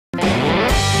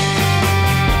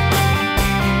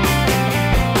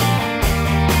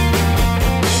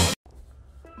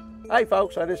Hey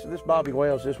folks, this is Bobby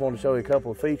Wells. Just want to show you a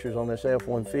couple of features on this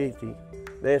F-150.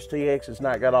 The STX has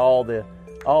not got all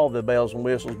the bells and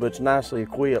whistles, but it's nicely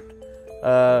equipped.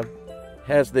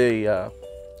 Has the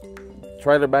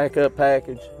trailer backup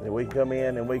package that we can come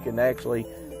in and we can actually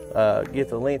get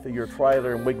the length of your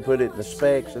trailer, and we can put it in the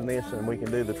specs in this, and we can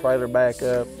do the trailer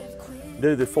backup.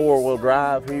 Do the four-wheel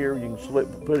drive here. You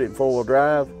can put it in four-wheel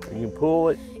drive. You can pull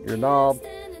it, your knob,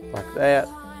 like that,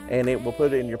 and it will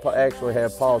put it in your, actually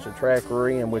have positive tracker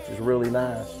in, which is really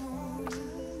nice.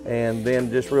 And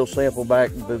then just real simple back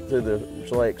to the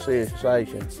select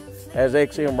station. Has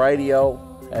XM radio,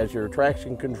 has your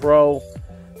traction control,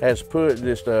 has put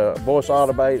just a voice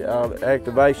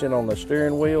activation on the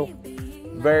steering wheel.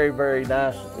 Very, very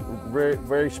nice,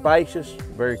 very spacious,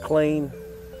 very clean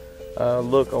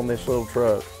look on this little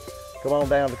truck. Come on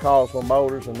down to Cogswell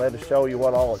Motors and let us show you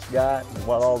what all it's got and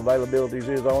what all the availabilities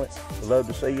is on it. We'd love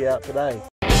to see you out today.